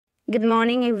Good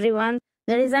morning, everyone.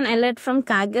 There is an alert from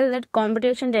Kaggle that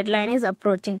competition deadline is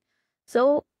approaching.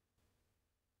 So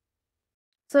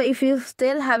if you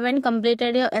still haven't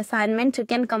completed your assignment, you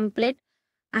can complete.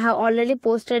 I have already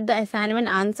posted the assignment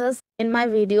answers in my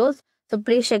videos, so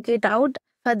please check it out.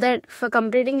 For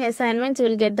completing assignments, you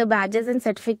will get the badges and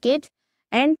certificates.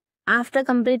 And after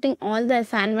completing all the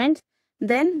assignments,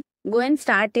 then go and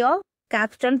start your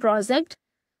Capstone project.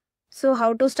 So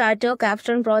how to start your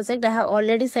Capstone project, I have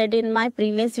already said in my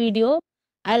previous video.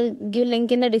 I'll give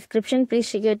link in the description.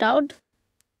 Please check it out.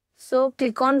 So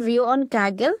click on view on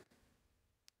Kaggle.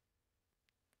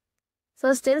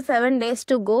 So still 7 days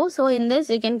to go. So in this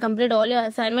you can complete all your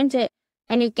assignments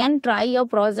and you can try your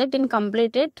project and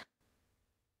complete it.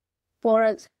 For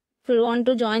us, if you want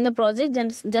to join the project,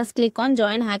 just click on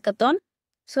join hackathon.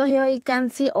 So here you can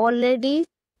see already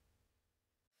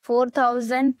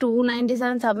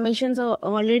 4,297 submissions are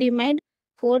already made.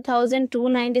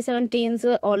 4,297 teams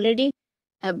were already.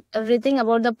 Everything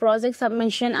about the project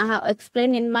submission I have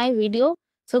explained in my video.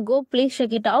 So go please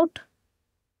check it out.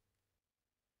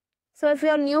 So if you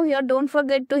are new here, don't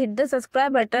forget to hit the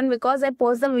subscribe button because I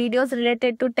post the videos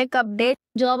related to tech updates,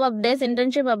 job updates,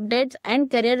 internship updates and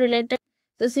career related.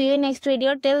 So see you in next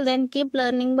video. Till then, keep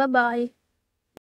learning. Bye bye.